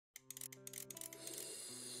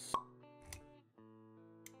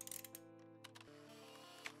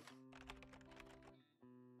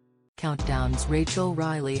Countdown's Rachel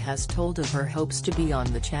Riley has told of her hopes to be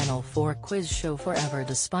on the Channel 4 quiz show forever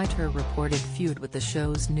despite her reported feud with the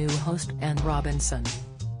show's new host Ann Robinson.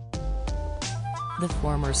 The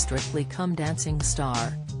former Strictly Come Dancing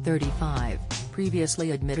star, 35, previously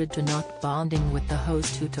admitted to not bonding with the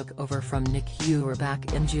host who took over from Nick Ewer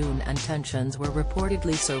back in June, and tensions were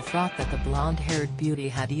reportedly so fraught that the blonde-haired beauty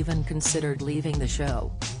had even considered leaving the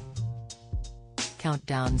show.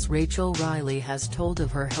 Countdown's Rachel Riley has told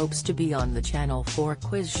of her hopes to be on the Channel 4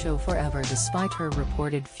 quiz show forever despite her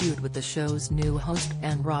reported feud with the show's new host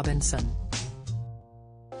Ann Robinson.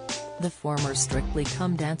 The former Strictly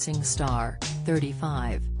Come Dancing star,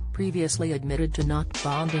 35, previously admitted to not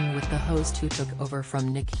bonding with the host who took over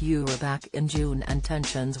from Nick Ewer back in June, and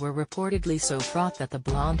tensions were reportedly so fraught that the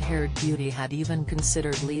blonde-haired beauty had even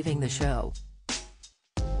considered leaving the show.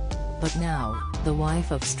 But now, the wife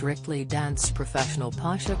of Strictly Dance professional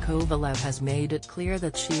Pasha Kovalev has made it clear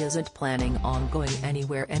that she isn't planning on going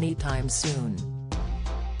anywhere anytime soon.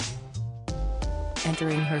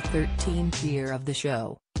 Entering her 13th year of the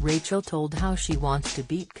show, Rachel told how she wants to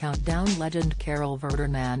beat Countdown legend Carol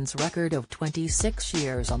Verderman's record of 26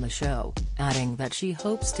 years on the show, adding that she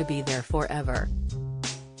hopes to be there forever.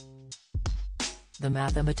 The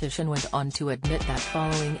mathematician went on to admit that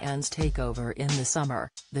following Ann's takeover in the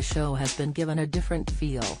summer, the show has been given a different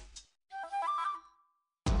feel.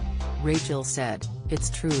 Rachel said,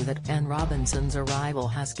 "It's true that Ann Robinson's arrival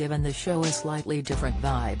has given the show a slightly different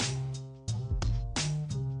vibe.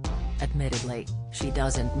 Admittedly, she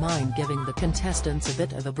doesn't mind giving the contestants a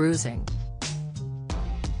bit of a bruising."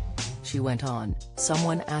 She went on,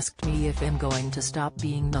 "Someone asked me if I'm going to stop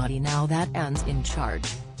being naughty now that Ann's in charge.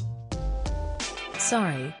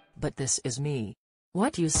 Sorry, but this is me.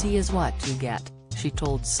 What you see is what you get," she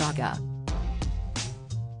told Saga.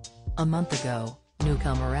 A month ago,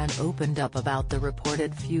 newcomer Ann opened up about the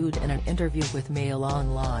reported feud in an interview with Mail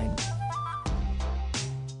Online.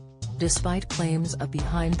 Despite claims of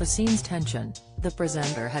behind-the-scenes tension, the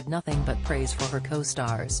presenter had nothing but praise for her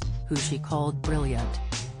co-stars, who she called brilliant.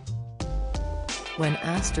 When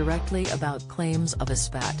asked directly about claims of a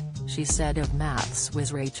spat, she said of maths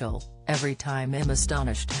whiz Rachel, "Every time I'm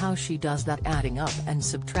astonished how she does that adding up and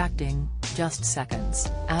subtracting, just seconds,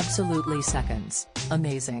 absolutely seconds,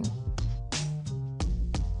 amazing."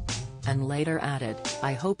 And later added,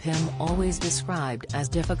 "I hope him always described as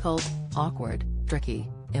difficult, awkward, tricky,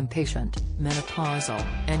 impatient, menopausal,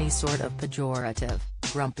 any sort of pejorative,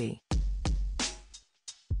 grumpy."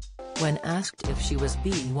 When asked if she was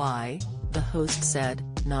BY, the host said,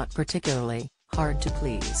 "Not particularly, hard to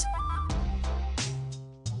please."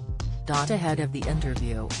 Ahead of the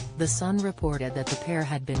interview, The Sun reported that the pair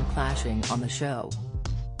had been clashing on the show.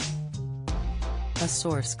 A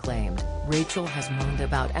source claimed, Rachel has moaned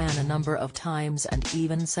about Ann a number of times and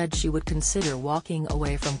even said she would consider walking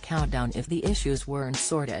away from Countdown if the issues weren't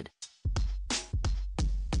sorted.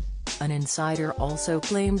 An insider also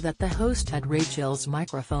claimed that the host had Rachel's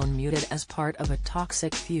microphone muted as part of a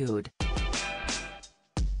toxic feud.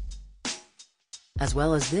 As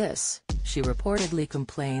well as this, she reportedly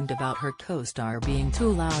complained about her co-star being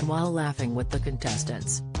too loud while laughing with the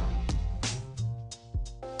contestants.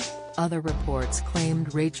 Other reports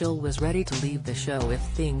claimed Rachel was ready to leave the show if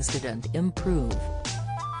things didn't improve.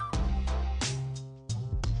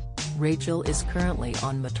 Rachel is currently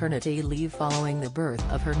on maternity leave following the birth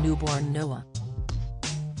of her newborn Noah.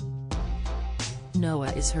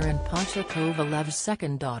 Noah is her and Pasha Kovalev's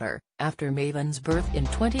second daughter, after Maven's birth in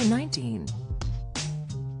 2019.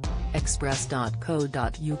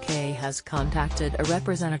 Express.co.uk has contacted a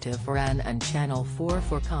representative for Ann and Channel 4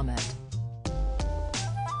 for comment.